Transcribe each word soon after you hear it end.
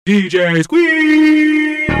DJ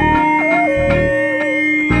Squeeze!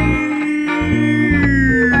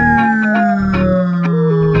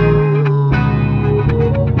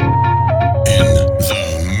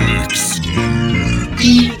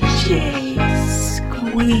 DJ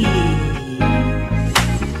Squeeze.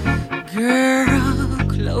 Girl,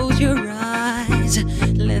 close your eyes.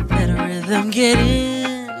 Let that rhythm get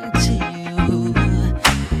into you.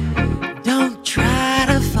 Don't try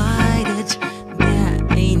to fight it. There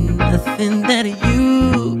ain't nothing that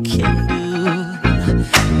you can do.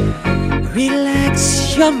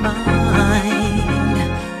 Relax your mind.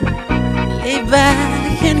 Lay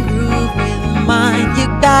back and groove with mine. You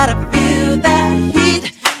gotta feel that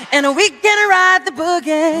heat, and we can ride the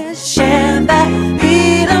boogie. Share that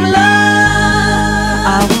beat of love.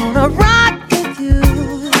 I wanna rock with you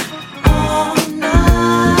all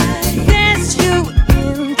night. Dance you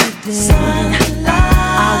into day.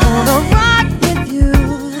 I wanna rock with you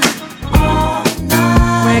all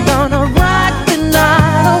night. We're gonna rock the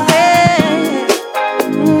night away.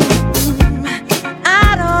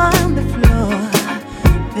 Out on the floor,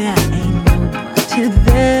 there ain't nobody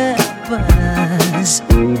there but us.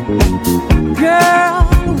 Girl,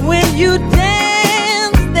 when you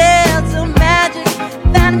dance, there's a magic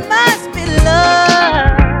that must be love.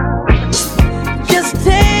 Just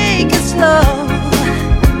take it slow,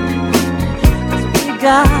 'cause we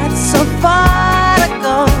got so far to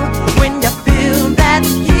go. When you feel that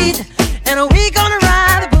heat, and we gonna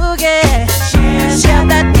ride the boogie. Share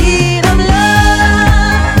that beat of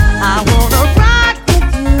love. I wanna rock with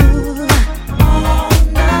you all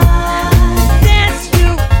night. Dance you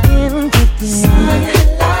into day.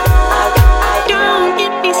 Don't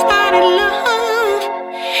get me started, love.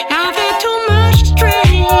 I've had too much to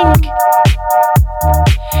drink,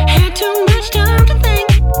 had too much time to think.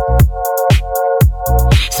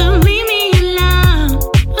 So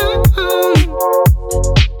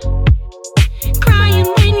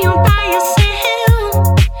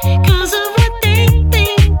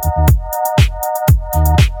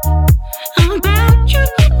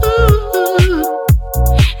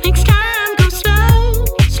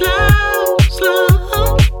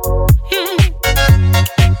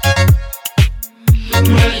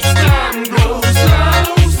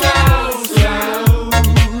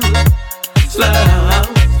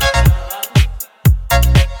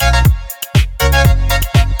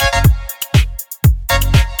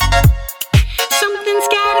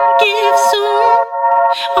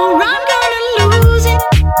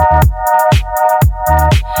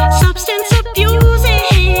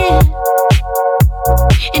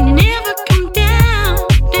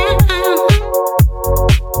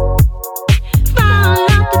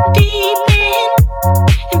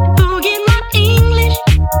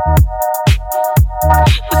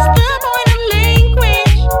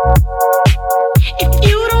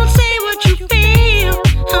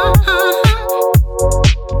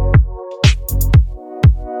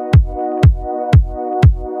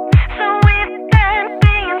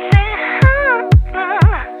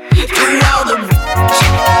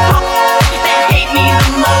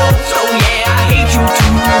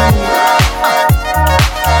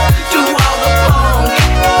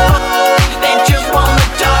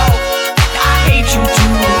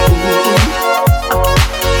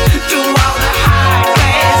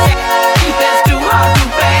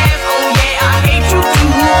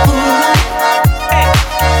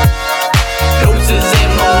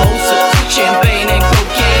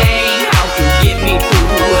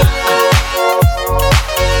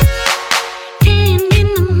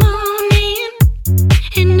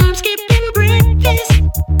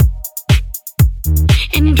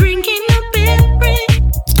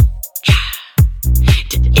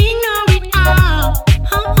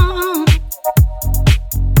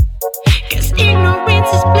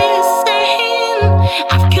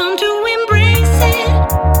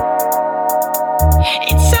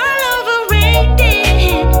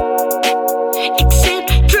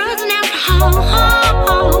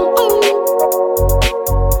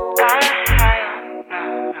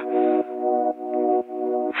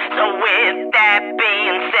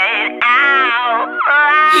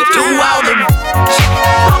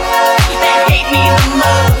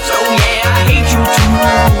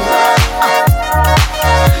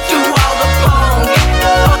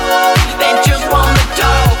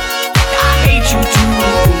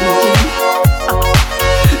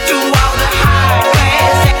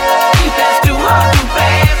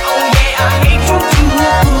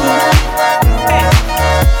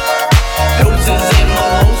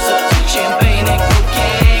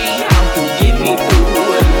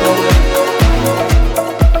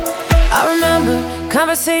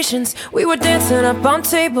conversations. We were dancing up on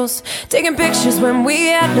tables, taking pictures when we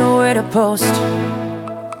had nowhere to post.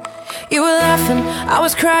 You were laughing, I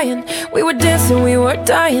was crying. We were dancing, we were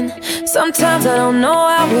dying. Sometimes I don't know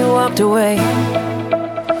how we walked away.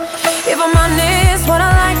 If I'm honest, what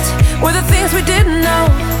I liked were the things we didn't know.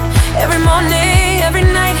 Every morning, every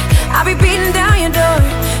night, I'll be beating down your door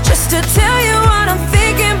just to tell you what I'm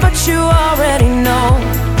thinking, but you already know.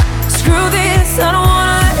 Screw this, I don't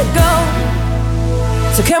wanna let it go.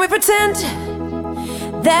 So can we pretend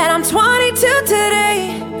that I'm 22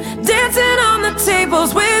 today, dancing on the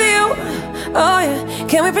tables with you? Oh yeah,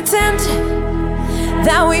 can we pretend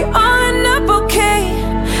that we all end up okay?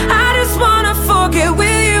 I just wanna forget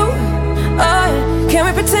with you. Oh yeah, can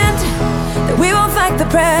we pretend that we both like the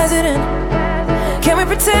president? Can we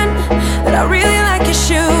pretend that I really like your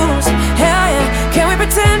shoes? Hell yeah, can we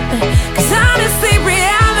pretend? Cause honestly,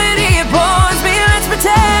 reality, it bores me. Let's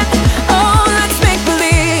pretend, oh, let's make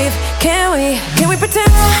believe. Can we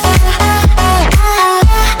pretend?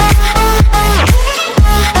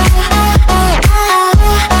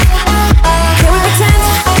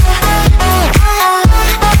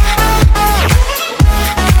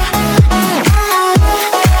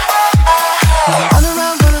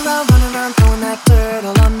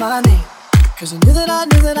 Cause I knew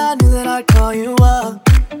that I'd call you up.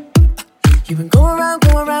 You've been going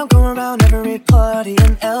around every party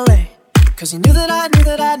in LA. Cause you knew that I'd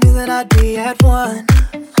be at one.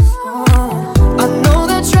 Oh. I know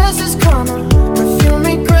that dress is karma, perfume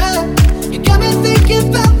regret. You got me thinking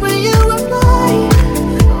about when you were mine.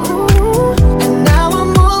 And now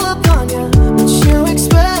I'm all up on you, what you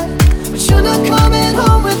expect. But you're not coming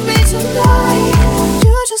home with me tonight.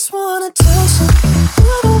 You just wanna touch it,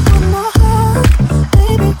 you don't want my heart.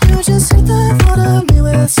 Baby, you just hate the thought of me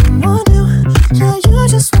with someone new. Yeah, you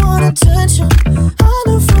just want attention, I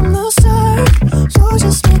knew from the start. You're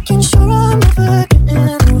just making sure I'm never getting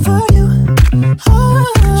over you. Oh.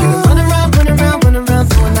 You were running around,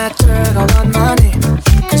 throwing that dirt all on my name.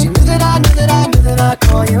 Cause you knew that I'd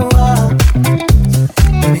call you up.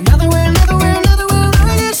 Baby, now that we're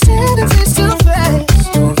standing face to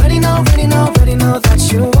face, you already know that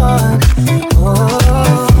you won.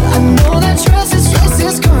 Oh, I know that dress is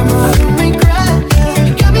karma, regret.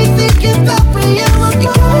 You got me thinking about when you were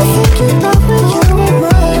mine.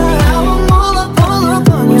 Now I'm all up on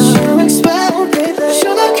you. What you expect, baby?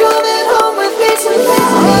 You're not coming home with me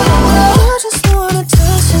tonight. You just wanna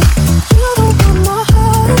touch it, you don't want my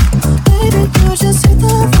heart. Baby, you just hate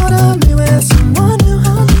the thought of me with someone new.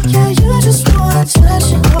 Yeah, you just wanna touch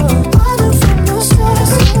it, I knew from the start.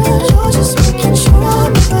 You're just making sure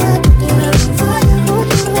I'm never getting over you.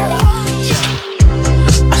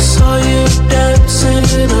 I saw you dancing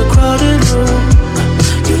in a crowded room.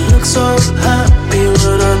 You look so happy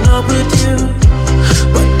when I'm not with you.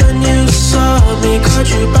 But then you saw me, caught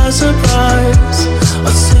you by surprise.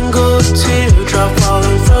 A single teardrop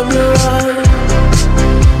falling from your eye.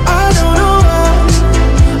 I don't know why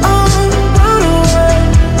I run away.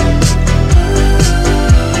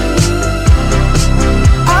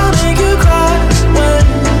 I'll make you cry when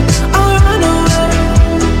I run away.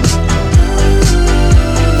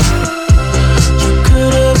 You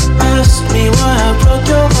could have asked me why I broke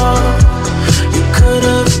your heart. You could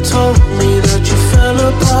have told me that you fell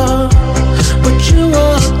apart. But you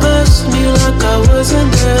all-blessed me like I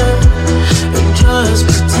wasn't there, and just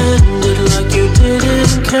pretended like you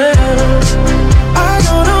didn't care. I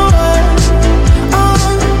don't know why I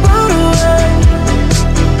run away.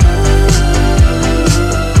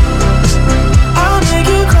 I'll make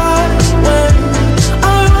you cry when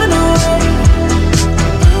I run away.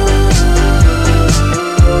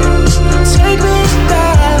 Take me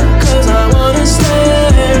back, cause I wanna stay.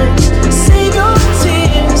 Save your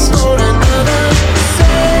tears for another.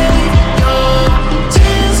 Save your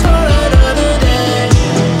tears for another day.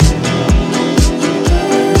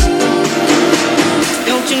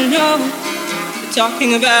 Don't you know, we're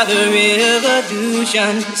talking about a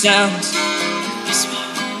revolution sounds this way.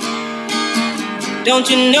 Don't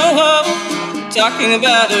you know, we're talking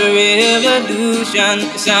about a revolution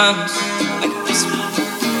sounds like this way.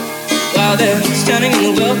 While they're standing in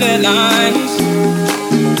the welfare lines,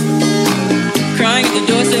 crying at the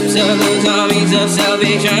doorsteps of those armies of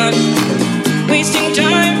salvation, wasting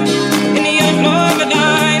time in the unemployment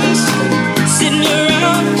lines, sitting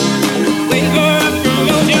around waiting for a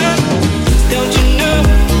promotion. Don't you know,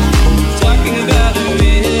 talking about a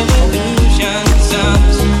revolution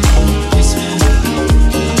sounds this way.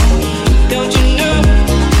 Don't you know,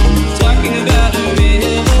 talking about a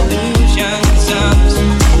revolution sounds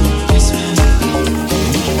this way.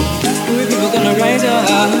 We're people gonna rise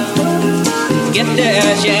up, get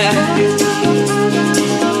their share. there.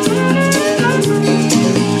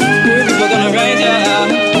 Groupies, we're gonna raise you up.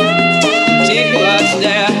 Take what's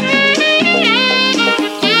there.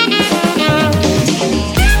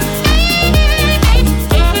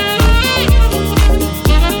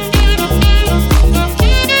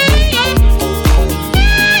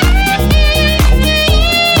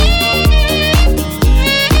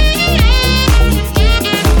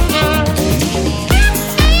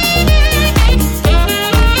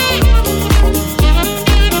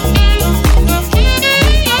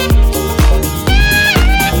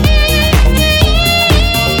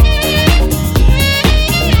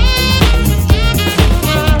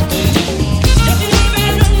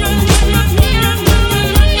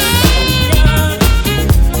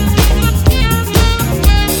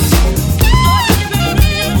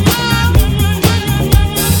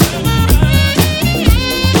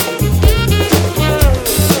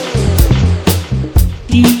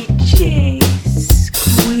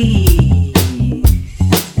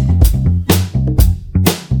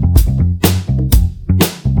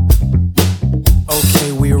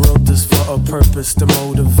 To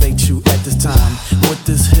motivate you at this time with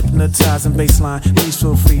this hypnotizing bassline, please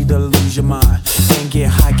feel free to lose your mind and get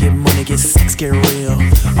high, get money, get sex, get real,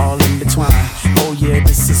 all in between. Oh yeah,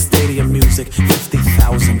 this is stadium music,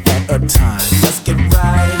 50,000 at a time. Let's get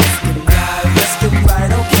right, let's get right, let's get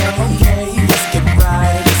right, okay, okay. Let's get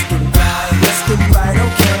right, let's get right, let's get right,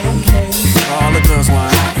 okay, okay. All the girls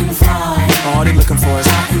want hot and fine. All they looking for is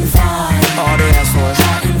hot and fine. All they ask for is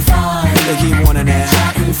hot and fine. They keep wanting that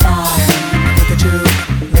hot and fine. Look at you,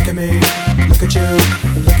 look at me, look at you,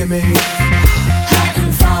 look at me. Hot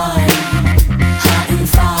and fine, hot and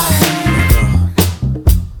fine.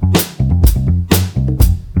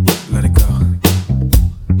 Let it go.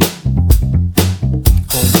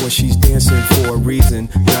 Homeboy, she's dancing for a reason,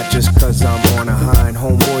 not just cause I'm on a hind.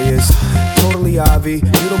 Homeboy is totally Ivy,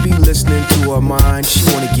 you don't be listening to her mind. She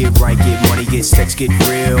wanna get right, get money, get sex, get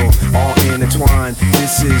real, all intertwined.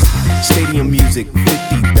 This is stadium music,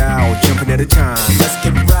 50 thou jumping at a time. Let's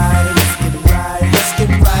get right, let's get right, let's get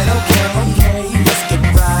right, okay, okay. Let's get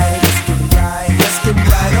right, let's get right, let's get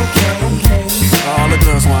right, okay, okay. All the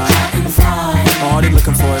girls want hot and fine. All they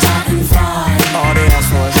looking for is hot and fine. All they ask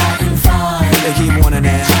for is hot and fine. They keep wanting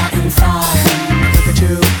that hot and fine. Look at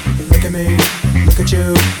you, look at me, look at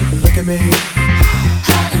you, look at me.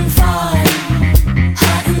 Hot and fine,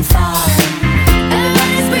 hot and fine.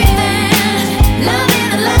 Everybody's breathing, loving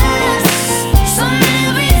the last. So many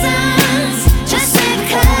reasons, just say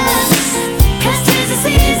because 'tis the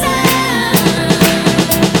season.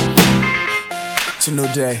 It's a new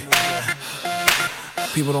day.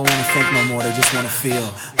 People don't wanna think no more, they just wanna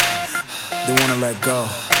feel. They wanna let go.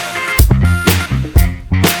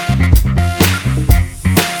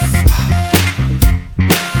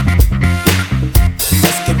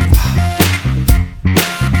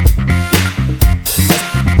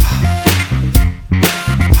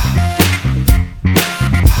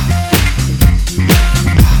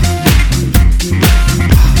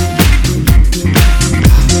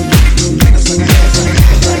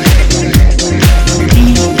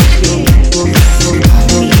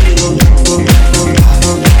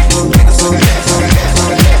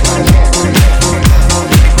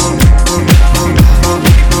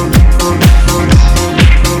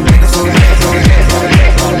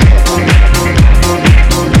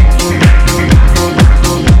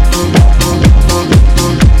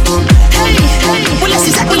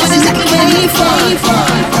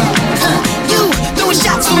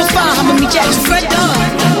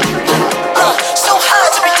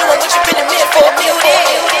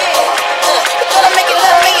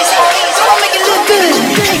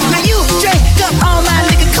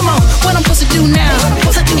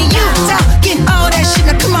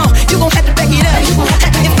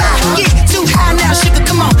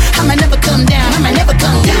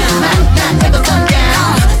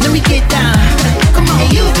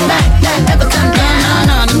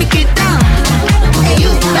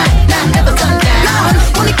 Never come down.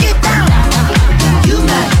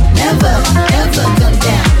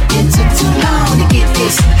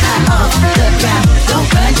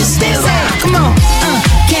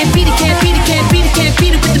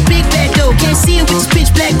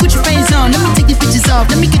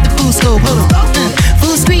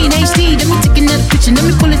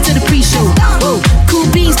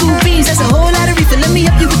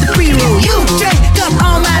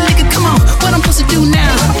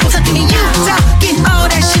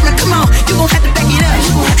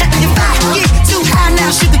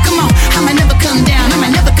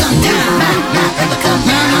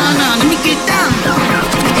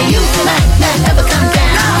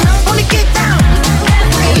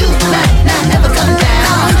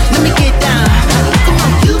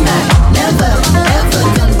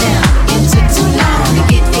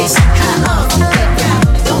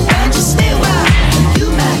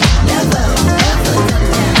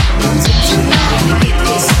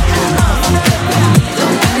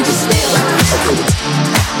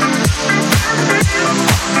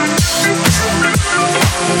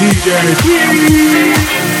 DJ Squeeze.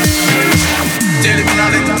 Dearly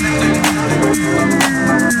beloved,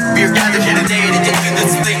 we are gathered here today to get through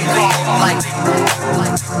this thing called life.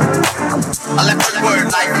 Electric word,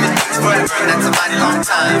 life means forever, and that's a mighty long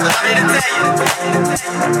time. But I'm here to tell you,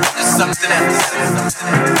 there's something else.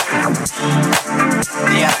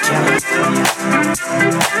 The afterlife.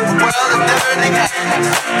 Well, if never ending happens,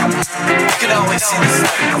 you can always see the sun.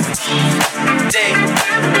 Day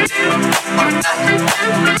or night.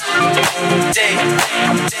 Day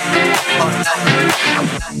or night.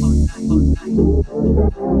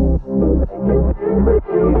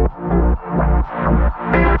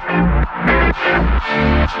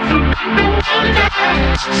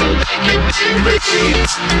 So they can be rich.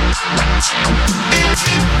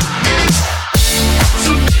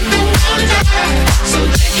 Some people wanna die, so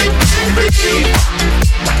they can be rich.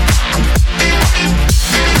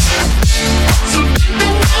 Some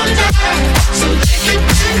people wanna die, so they can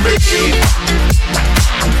be rich.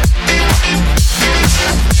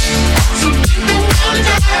 Some people wanna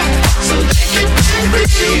die, so they can be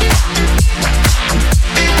rich.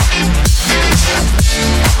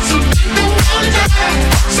 Some people wanna die,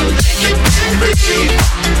 so they can be rich.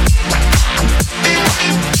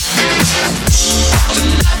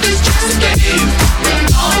 Life is just a game, we're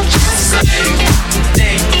all just the same.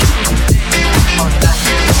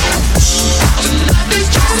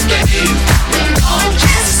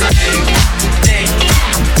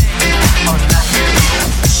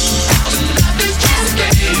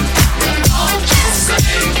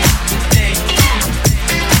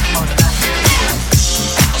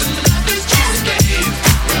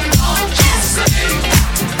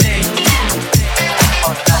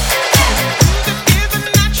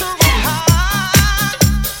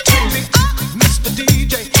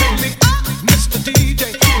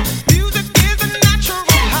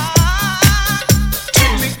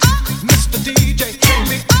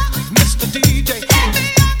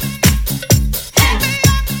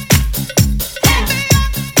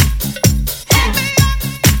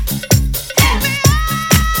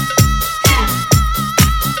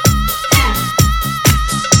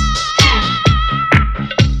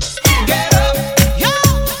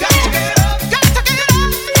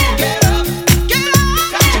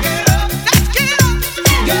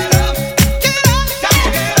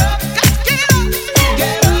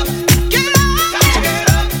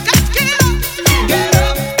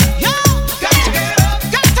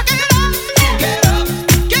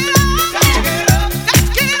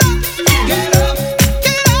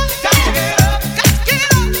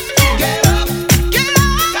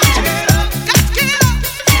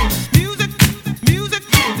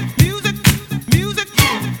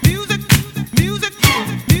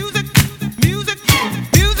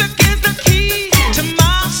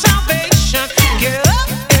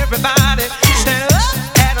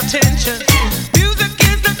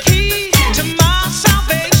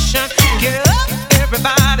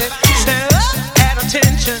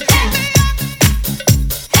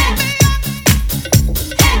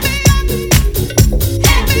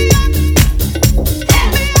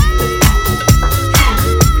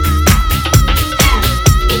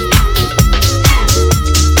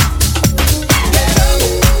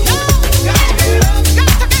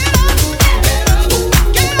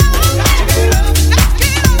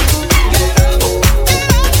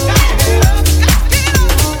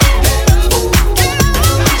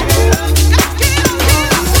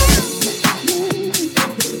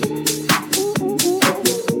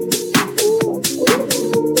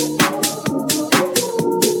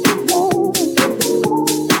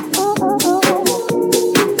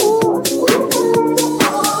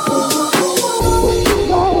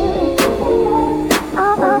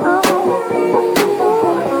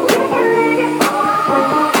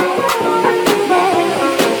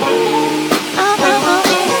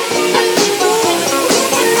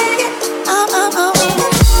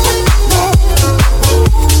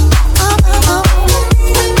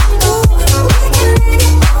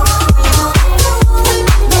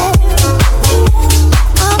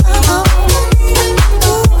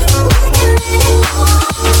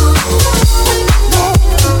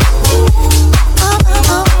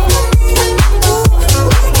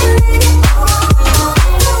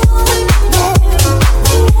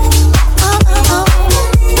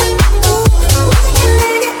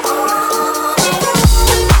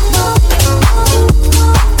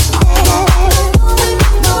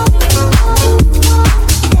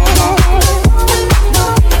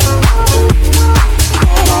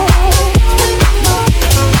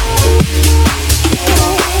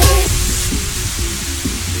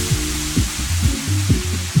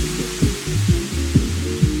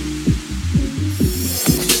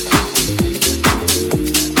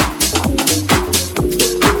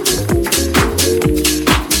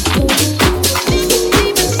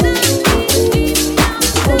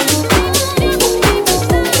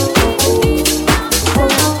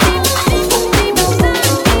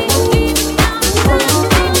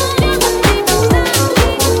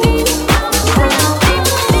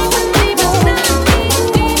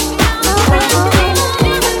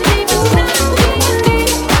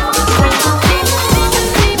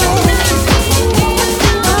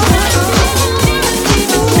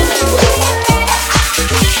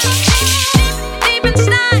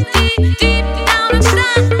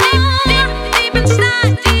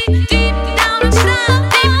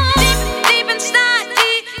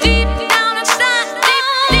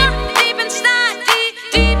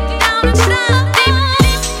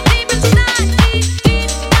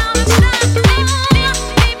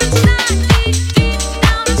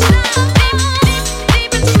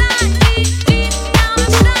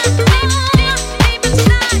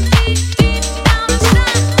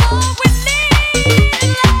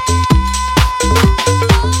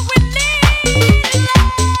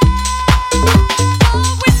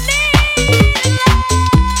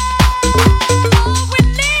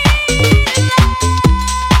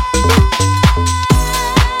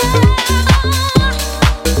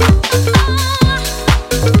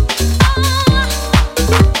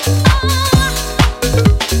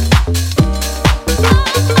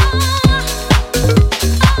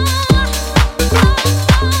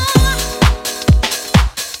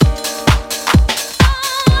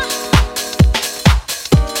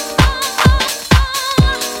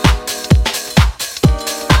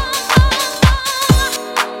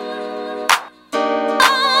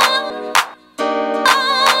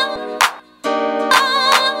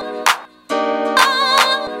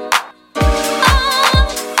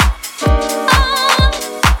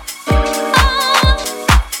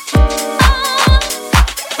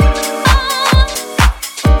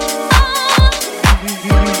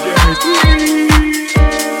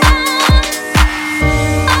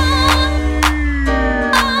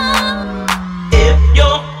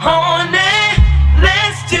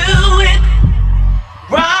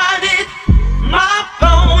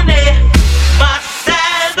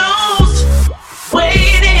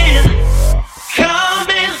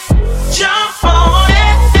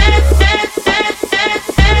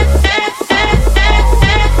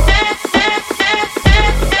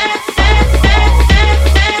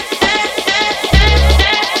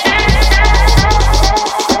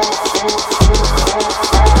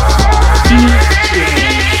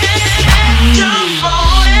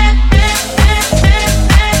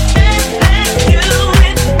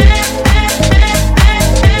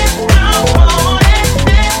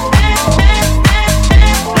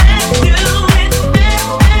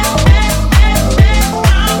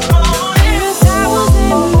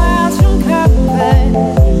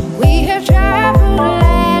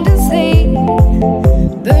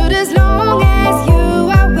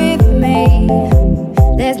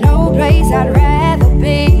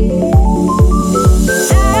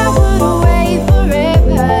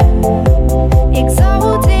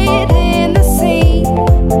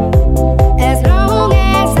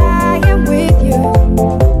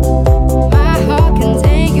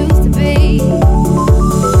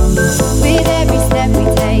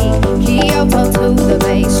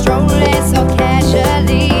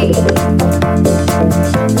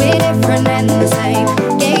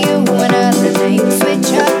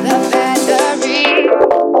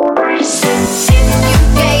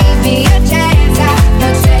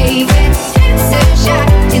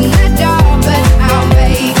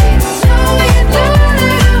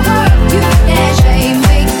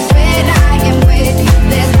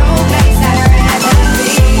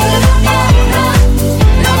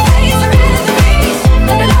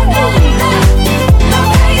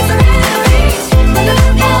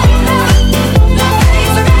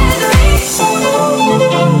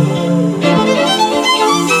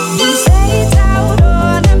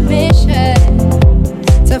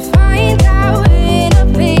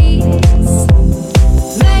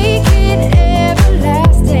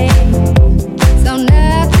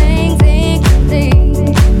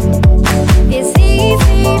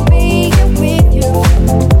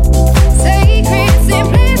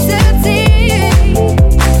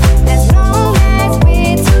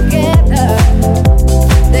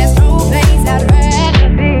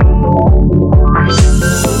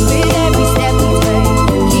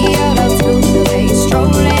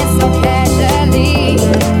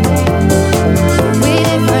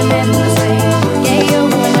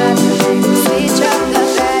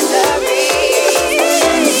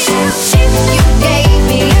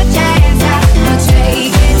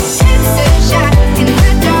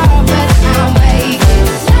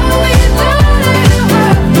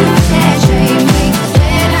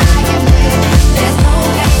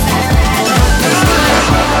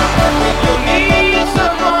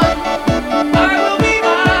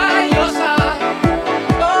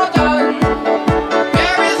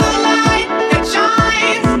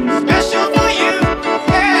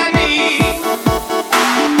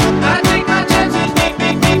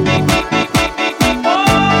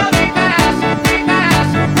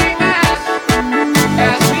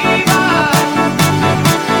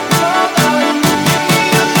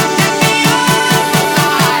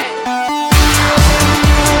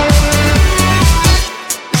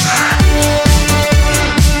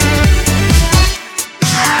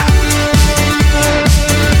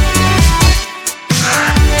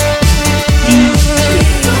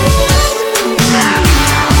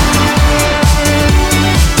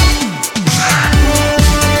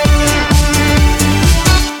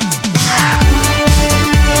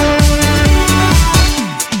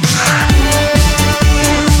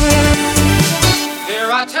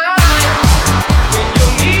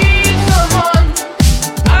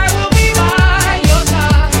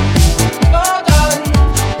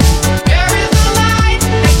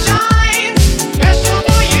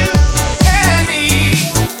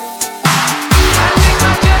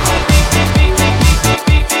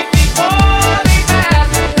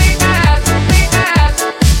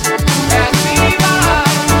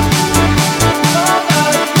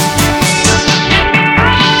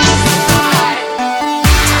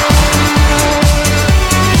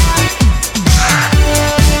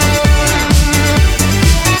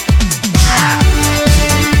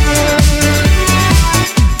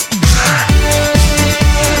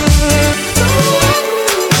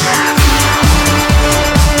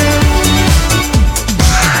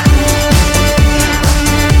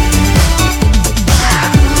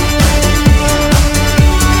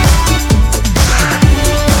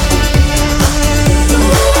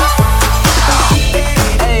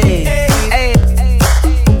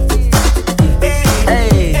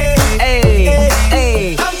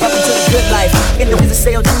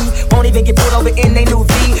 even get pulled over in they new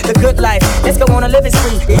V. The good life, let's go on a living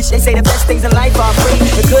spree. Bitch, they say the best things in life are free.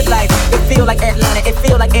 The good life, it feel like Atlanta, it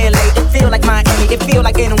feel like LA, it feel like Miami, it feel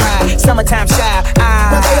like NY. Summertime shy.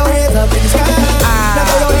 Now throw your hands up in the sky. Now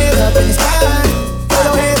throw your hands up in the sky. Throw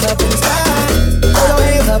your hands up in the sky. Throw your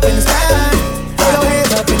hands up in the sky. Throw your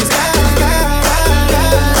hands up in the sky.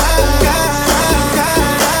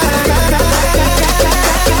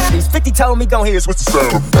 50 told me gon' here's what's the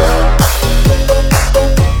sound.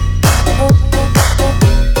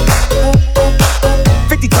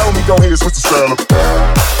 50 told me gon' here's what's the sound.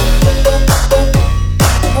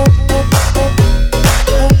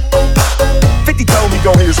 50 told me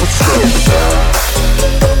gon' here's what's the sound.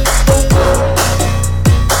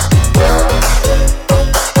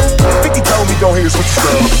 50 told me gon' here's what's the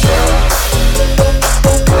sound.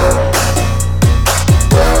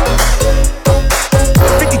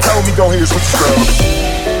 50 told me gon' here's what's the sound.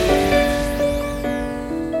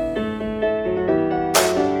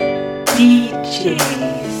 DJ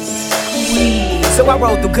Squeeze. So I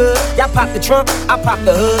rolled through good, y'all pop the trunk, I pop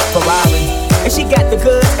the hood, Ferrari. And she got the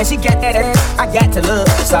goods, and she got that ass, I got to look,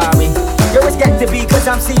 sorry. Girl, it's got to be, cause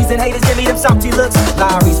I'm seasoned, haters give me them salty looks,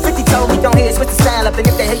 Lowry's. 50 told me don't hit, switch the style up, and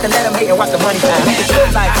if they hate, then let them hate and watch the money time.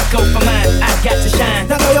 Like, I go for mine, I got to shine.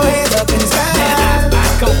 Now throw your hands up in the sky. Now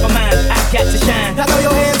I go for mine, I got to shine. Now throw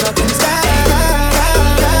your hands up in the sky.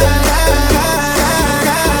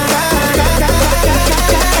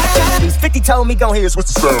 50 told me gon' here's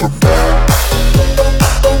what's the sound.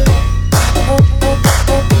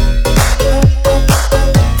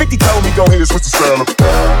 50 told me gon' here's what's the sound.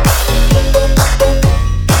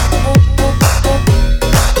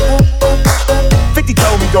 50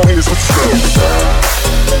 told me gon' here's what's the sound.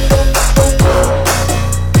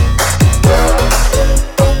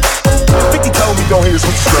 50 told me gon' here's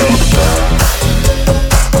what's the sound.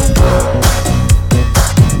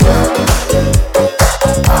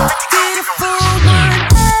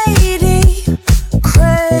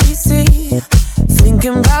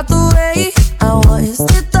 About the way I was,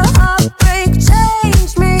 did the heartbreak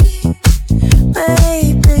change me?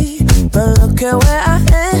 Maybe, but look at where I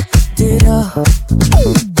ended up.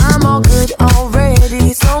 I'm all good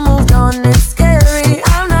already, so moved on, it's scary.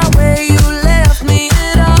 I'm not where you left me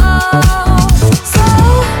at all. So,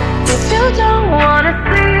 if you don't wanna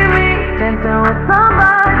see me dancing with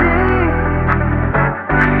somebody,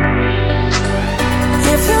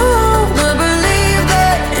 if you wanna believe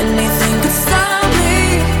that anything could stop,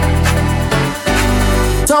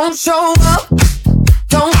 don't show up,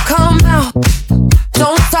 don't come out,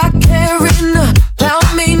 don't start caring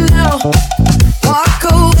about me now. Walk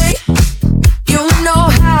away, you know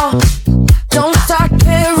how. Don't start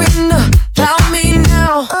caring about me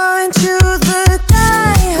now. Aren't you the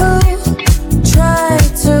guy who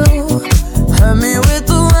tried to hurt me with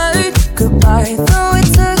the word goodbye? Though it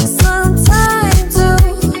took some time to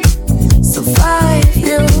survive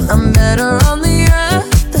you, I'm better on the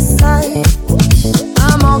other side.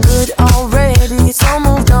 I'm all good already, so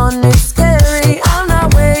moved on, it's scary. I'm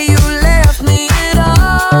not where you left me at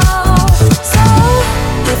all. So,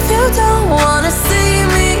 if you don't wanna see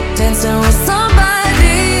me dancing with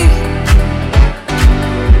somebody,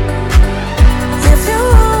 if you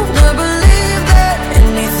wanna believe that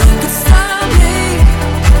anything could stop me,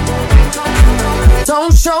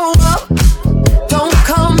 don't show up, don't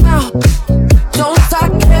come out, don't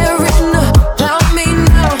start caring about me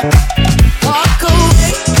now. Walk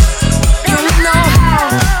away, you know how.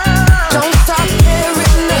 Don't stop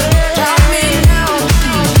caring about me now.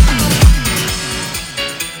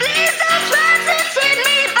 Please don't try to treat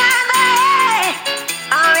me badly.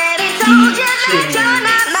 Already told you that you're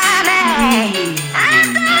not my man. I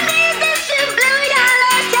don't need this to blue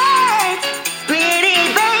yellow shades. Pretty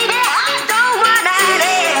baby, I don't wanna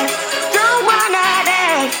dance. Don't wanna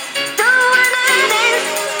dance. Don't wanna dance.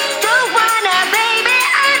 Don't wanna, baby,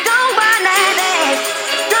 I don't wanna dance.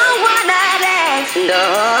 Don't wanna dance.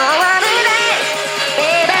 Don't wanna dance.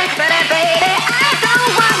 Baby, baby, I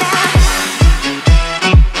don't wanna. Baby, I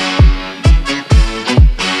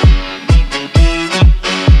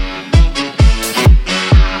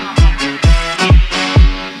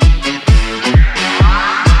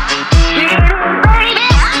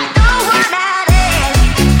don't wanna dance.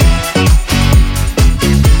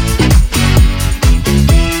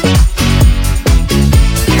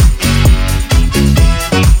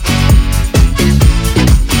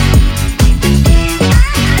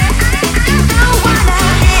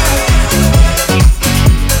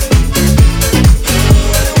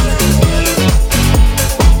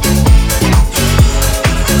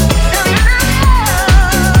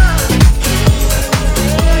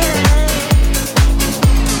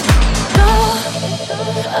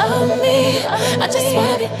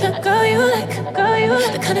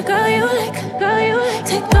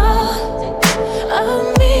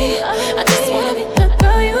 me. I just wanna be the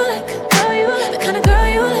girl you like, the kind of girl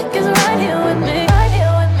you like is right here with me.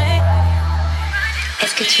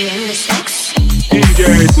 Est-ce que tu aimes le sexe? DJ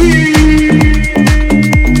Squeeze.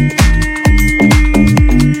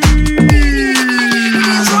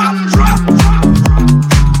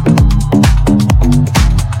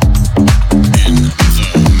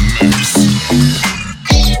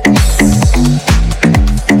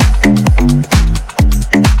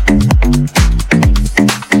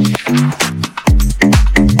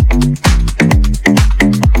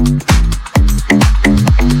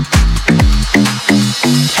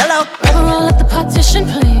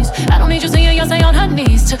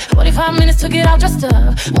 To get all dressed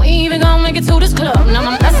up, we ain't even gonna make it to this club. Now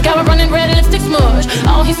my mascara running red, lipstick smudge.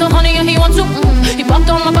 Oh, he's so honey and he wants to. He popped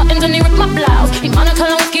on my buttons and he ripped my blouse. He Monica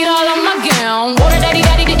Lewinsky all on my gown. Water daddy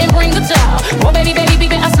didn't bring the towel. Oh baby,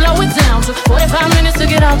 I slow it down. Took 45 minutes to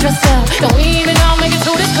get all dressed up. And we ain't even gonna make it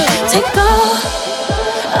to this club. Take all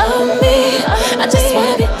of me. I just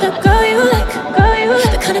wanna be the girl you like,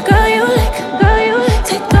 the kind of girl you like.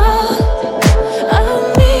 Take all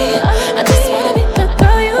of me. I just wanna be the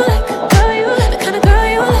girl you like. The kind of girl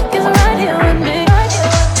you like is right here with me.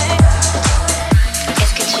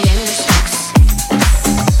 Est-ce que tu aimes le sexe?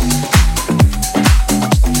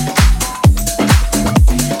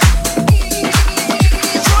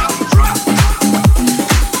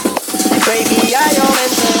 Baby, ya yo me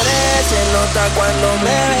enteré, se nota cuando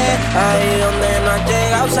me ve. Ahí donde no has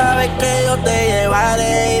llegado, sabes que yo te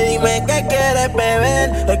llevaré. Y dime qué quieres beber,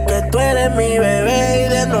 es que tú eres mi bebé. Y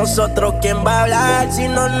de nosotros, ¿quién va a hablar si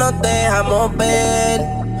no nos dejamos ver?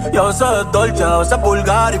 Y a veces es dolce, a veces es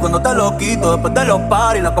vulgar. Y cuando te lo quito, después de los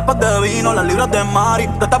paris, las copas de vino, las libras de mari.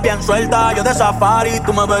 Tú estás bien suelta, yo de safari.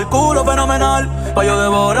 Tú me ves el culo fenomenal, pa' yo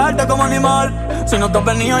devorarte como animal. Si no te has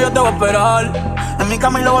venido, yo te voy a esperar. En mi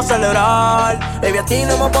cama y lo voy a celebrar. Baby, a ti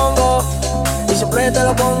no me pongo, y siempre te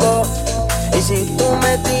lo pongo. Y si tú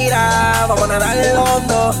me tiras, vamos a nadar el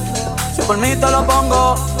hondo. Si por mí te lo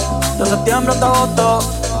pongo, de septiembre hasta agosto.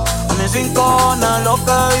 A mis 5 lo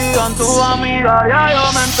que digan tus amigas, ya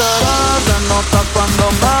yo me enteré. Se nota cuando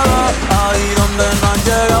me ves, ahí donde no has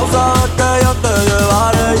llegado, sabes que yo te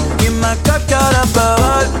llevaré. Dime qué quieres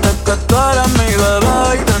beber, es que tú eres mi bebé.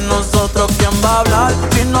 Y de nosotros, ¿quién va a hablar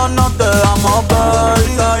si no nos dejamos ver?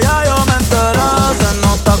 Ya yo me enteré, se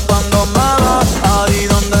nota cuando me ves, ahí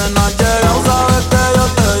donde no has llegado, sabes que yo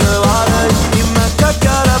te llevaré. Dime qué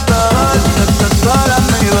quieres beber, es que tú eres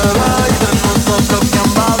mi bebé. Y de nosotros, ¿quién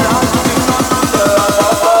va a hablar?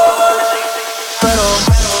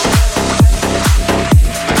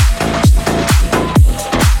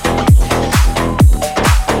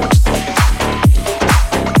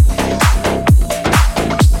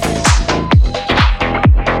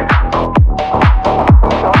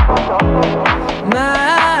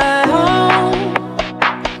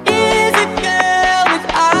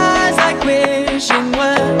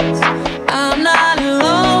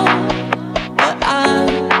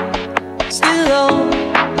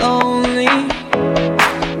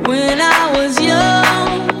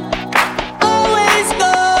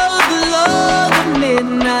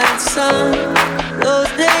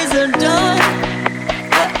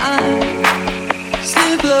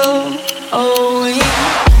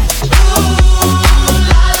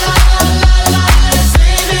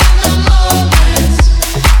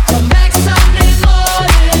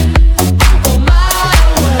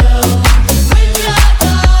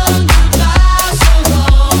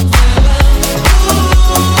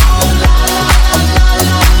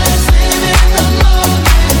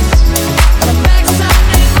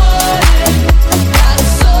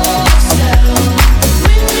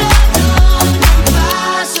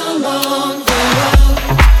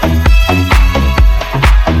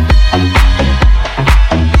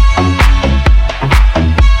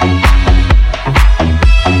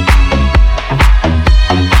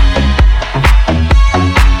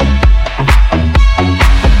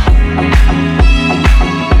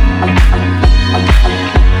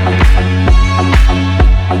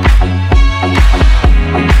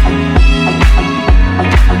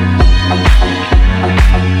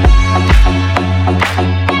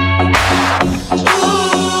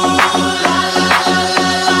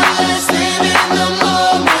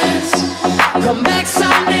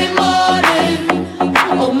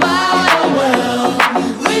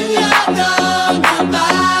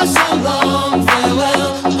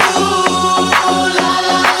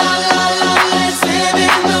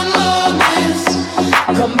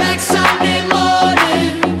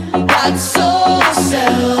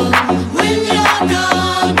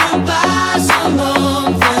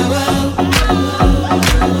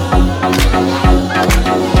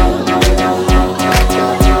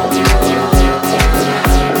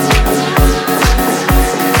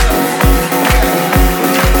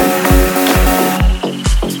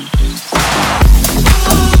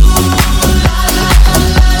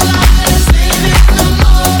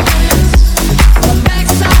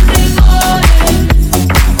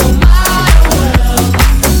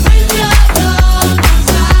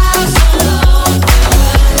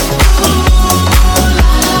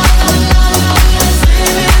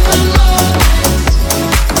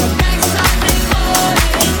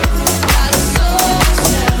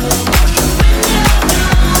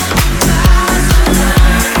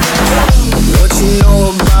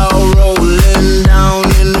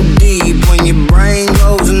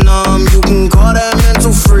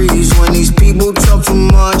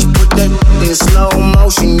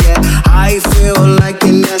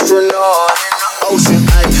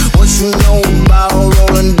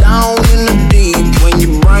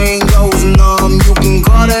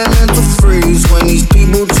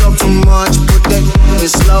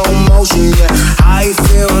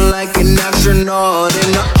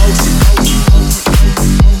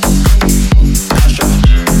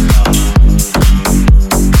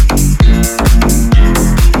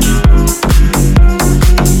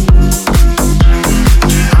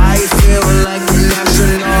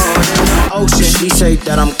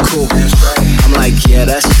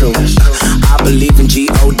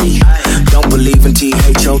 G-O-D. Don't believe in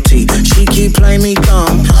T-H-O-T. She keep playing me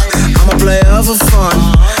dumb. I'm a player for fun.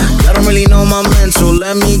 Y'all don't really know my mental.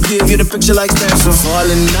 Let me give you the picture like stencil.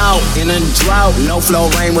 Falling out in a drought. No flow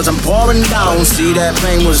rain was I'm pouring down. See that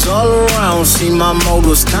pain was all around. See my mode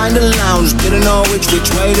was kinda lounge. Didn't know which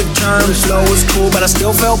way to turn. Flow was cool but I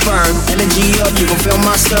still felt burned. Energy up, you can feel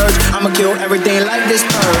my surge. I'ma kill everything like this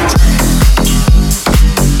purge.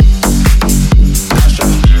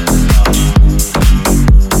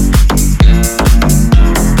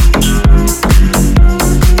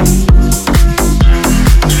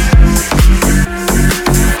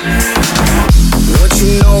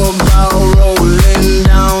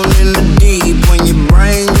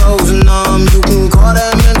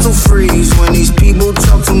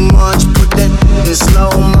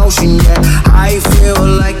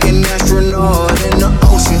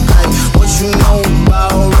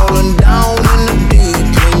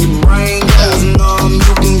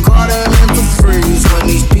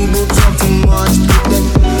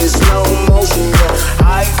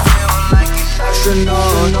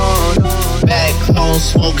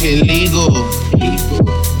 Smoking legal.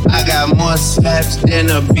 I got more slaps than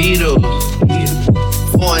the Beatles.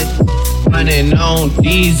 Point running on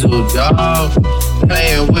diesel, dawg.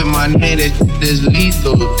 Playing with my name, that is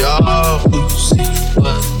lethal, dawg.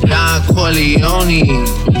 Don Corleone.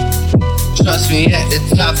 Trust me, at the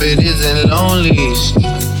top it isn't lonely.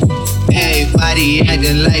 Everybody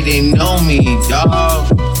acting like they know me,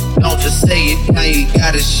 dawg. Don't just say it, now you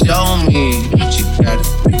gotta show me. You gotta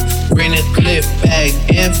bring the clip back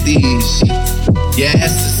empty. Yeah,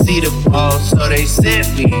 asked to see the ball, so they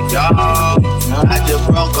sent me, dawg. I just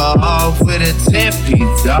broke her off with a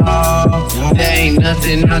 10-piece, dawg. There ain't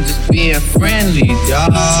nothing, I'm just being friendly,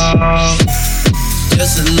 dawg.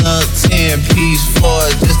 Just a little 10-piece for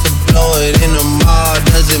it, just to blow it in the mall.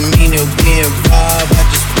 Doesn't mean it'll be involved. I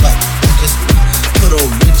just put a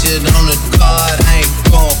Richard on the card. I ain't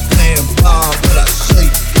gon' play ball, but I'll show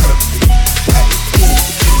you how to be.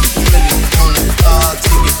 Really on the card,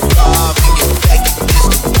 take it off and get back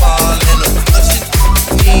against the wall. And a bunch of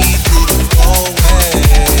need through the whole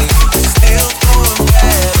way. Still going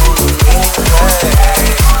bad on the way.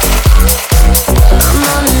 I'm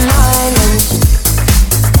on an island,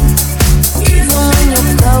 even when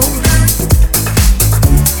you're close.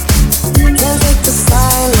 Can't take the sun.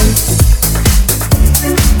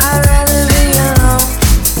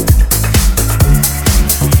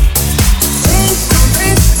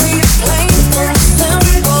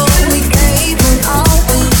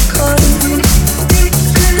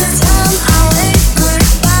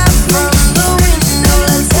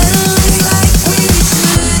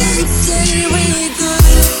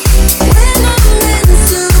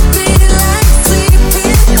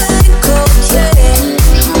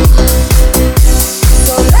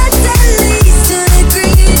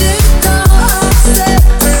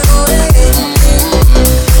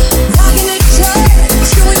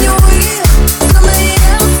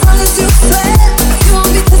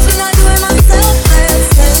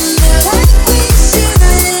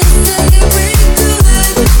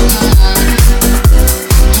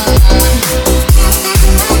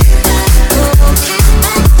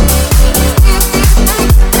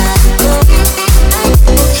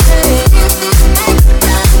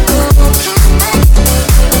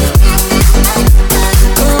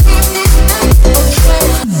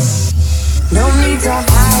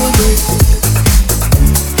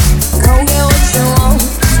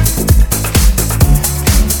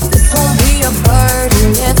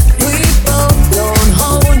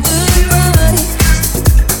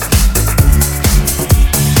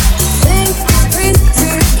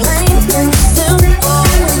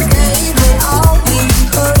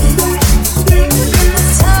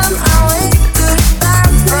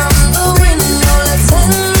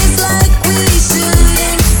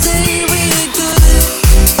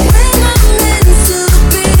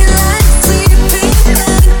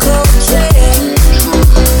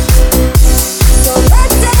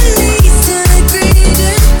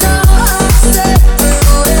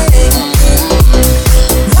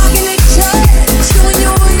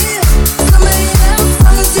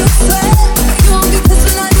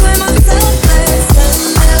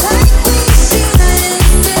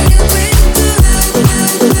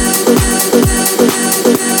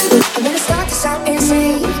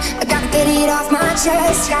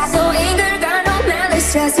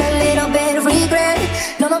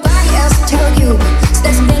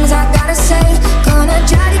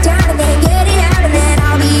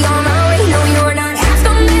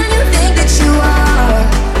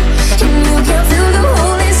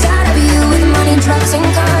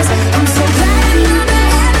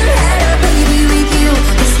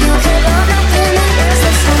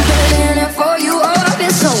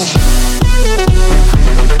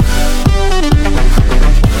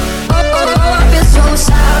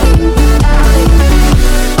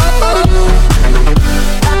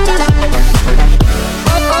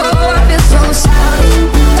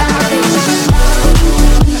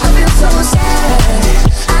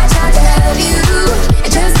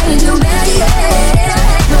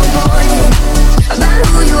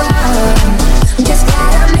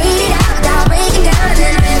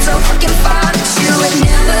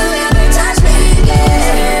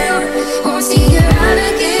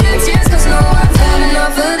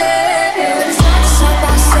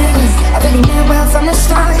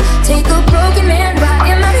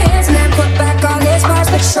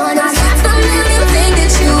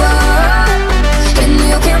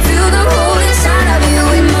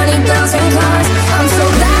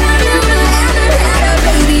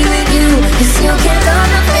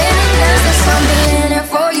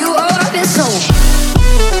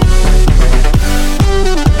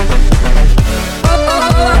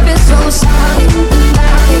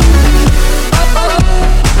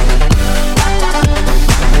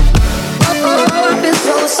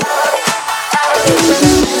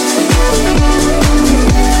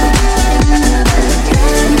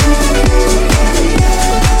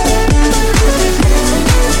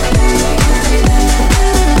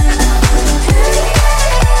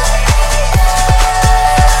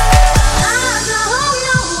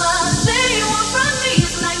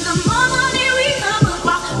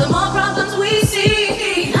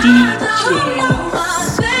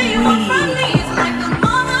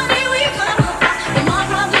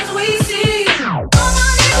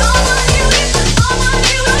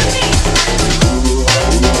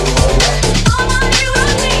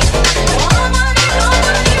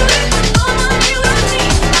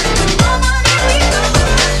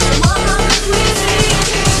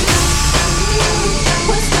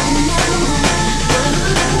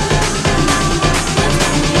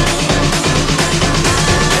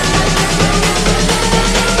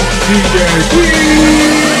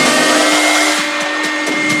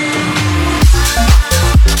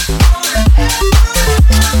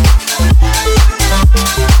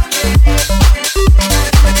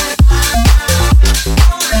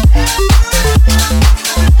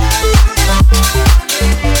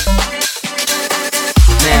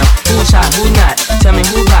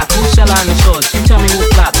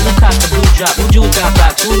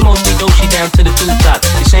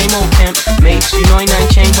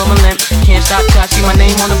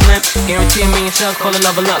 Call it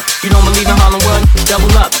level up. You don't believe in Harlem World?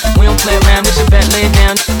 Double up. We don't play around. This a bet, lay it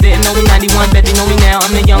down. Didn't know me 91, bet they know me now.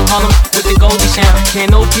 I'm the young Harlem with the Goldie sound.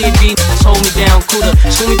 Can't no PG, just hold me down. Cooler,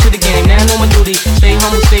 swing me to the game. Now I know my duty. Stay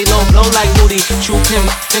humble, stay low, blow like booty. True pimp,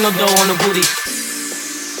 ain't no dough on the booty.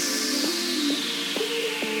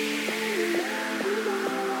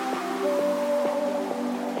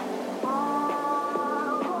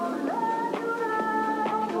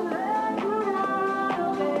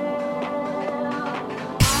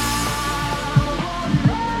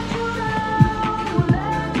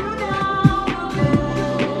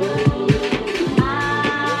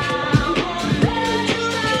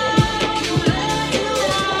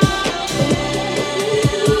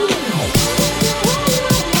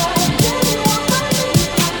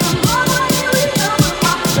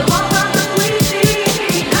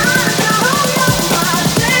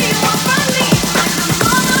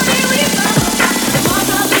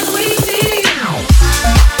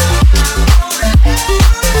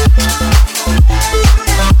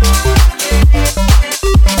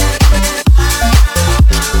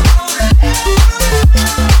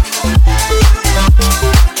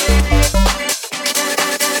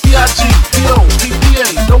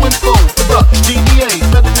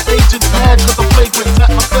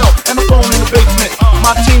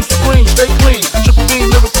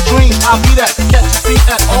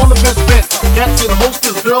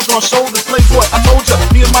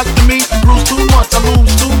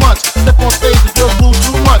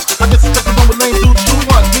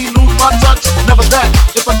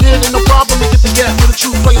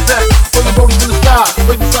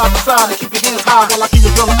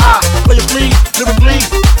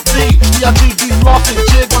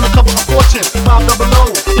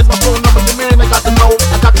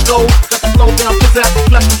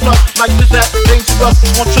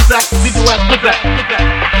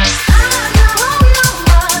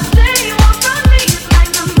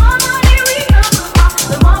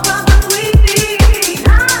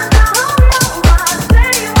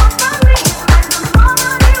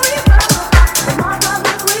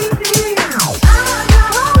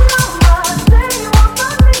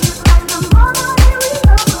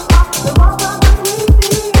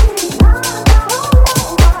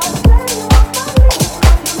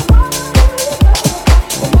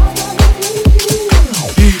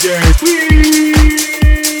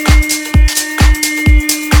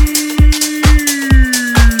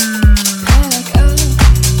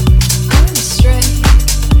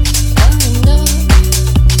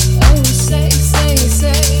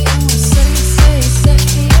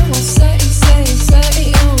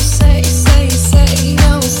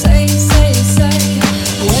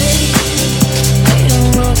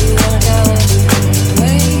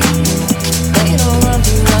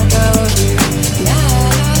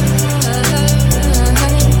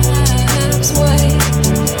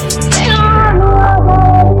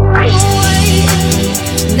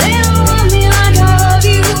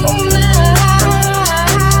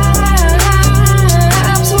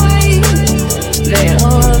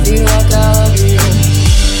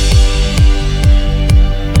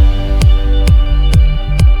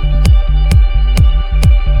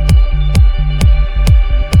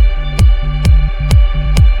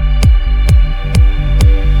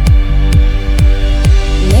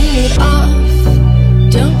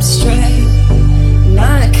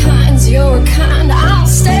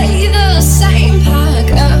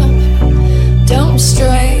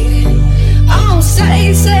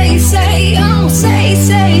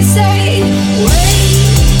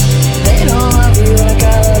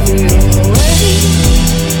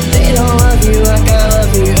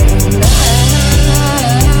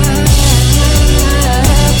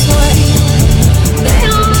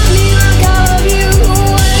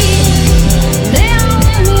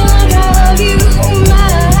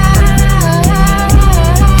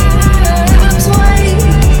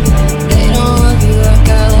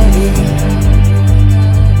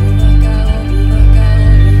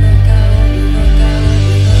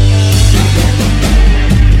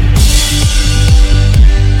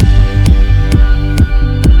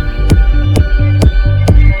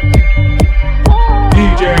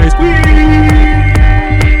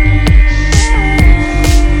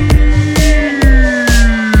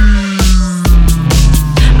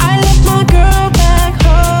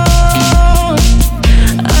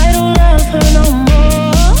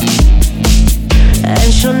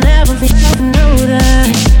 never know that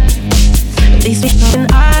these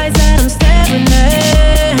eyes that I'm staring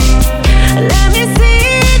at. Let me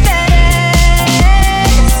see that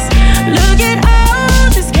ass. Look at all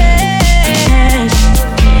this cash,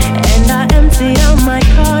 and I emptied out my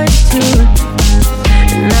cards too.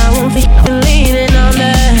 And I won't be leaning on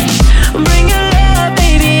that. Bring your love,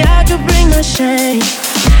 baby, I could bring my shame.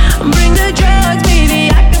 Bring the drugs,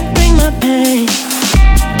 baby, I could bring my pain.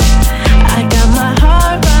 I got my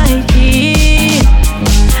heart right here.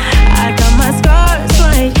 I got my scars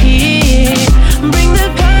right here. Bring the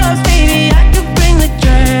cups, baby, I could bring the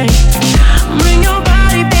drink. Bring your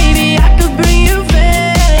body, baby, I could bring you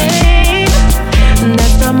fame. And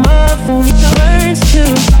that's not more for me to words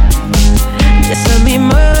too. Just let me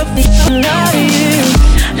more for I love you.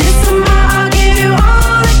 Listen, ma, I'll give you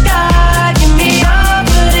all I got. Give me all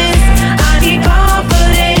for this. I need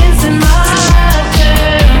confidence in my life.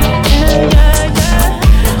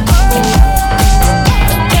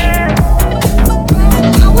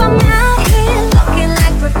 Oh, I'm out here looking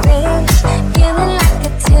like revenge, feeling like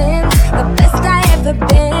a 10, the best I ever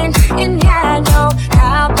been. And yeah, I know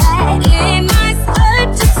how bad it must hurt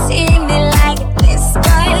to see me like this,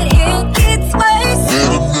 but it gets worse.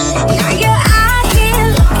 Now you're out here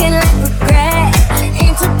looking like regret,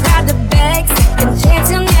 ain't too proud to beg, second chance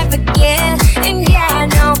you'll never get. And yeah, I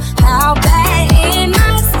know how bad it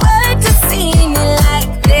must hurt to see me like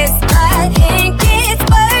this, but it gets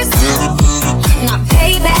worse. Now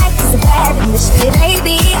payback is a bad industry,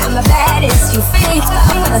 baby. I'm the baddest you think.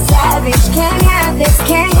 I'm a savage. Can't have this,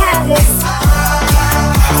 can't have this.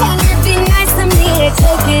 And it'd be nice to me to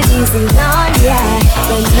take it easy on ya,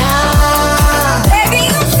 but nah. Baby,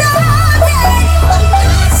 I'm sorry.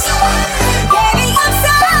 Baby, I'm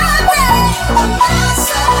sorry.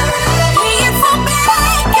 Being so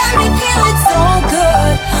bad got me feeling so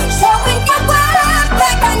good. Showing you what I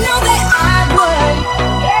think, I know that I would.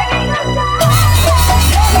 Baby, I'm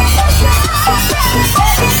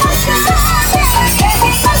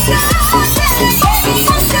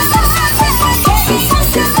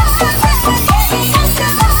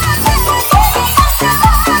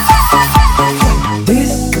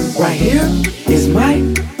This right here is my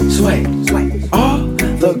swag. All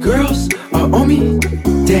the girls are on me.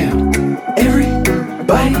 Damn,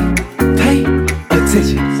 everybody pay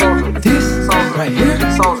attention. This right here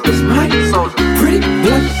is my pretty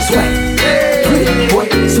boy swag. Pretty boy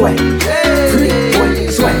swag. Pretty boy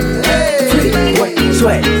swag. Pretty boy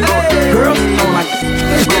swag. Girls don't like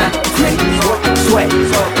when I pretty boy swag.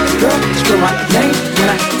 Girls scream my name when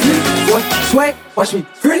I pretty boy swag. Watch me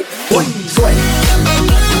pretty boy swag.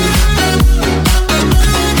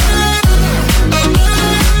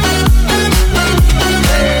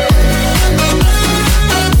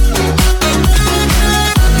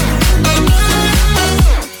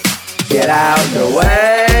 Get out the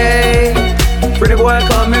way, pretty boy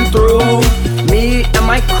coming through. Me and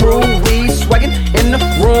my crew, we swaggin' in the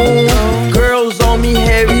room. Girls on me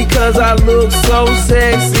heavy cause I look so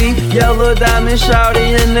sexy. Yellow diamond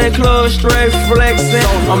shawty in the club straight flexing.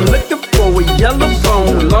 I'm looking for a yellow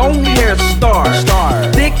bone, long hair star.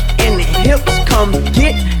 Thick in the hips, come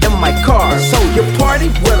get in my car. So you party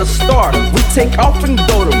with a star, we take off and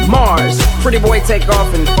go to Mars. Pretty boy take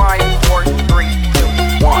off in 5, 4,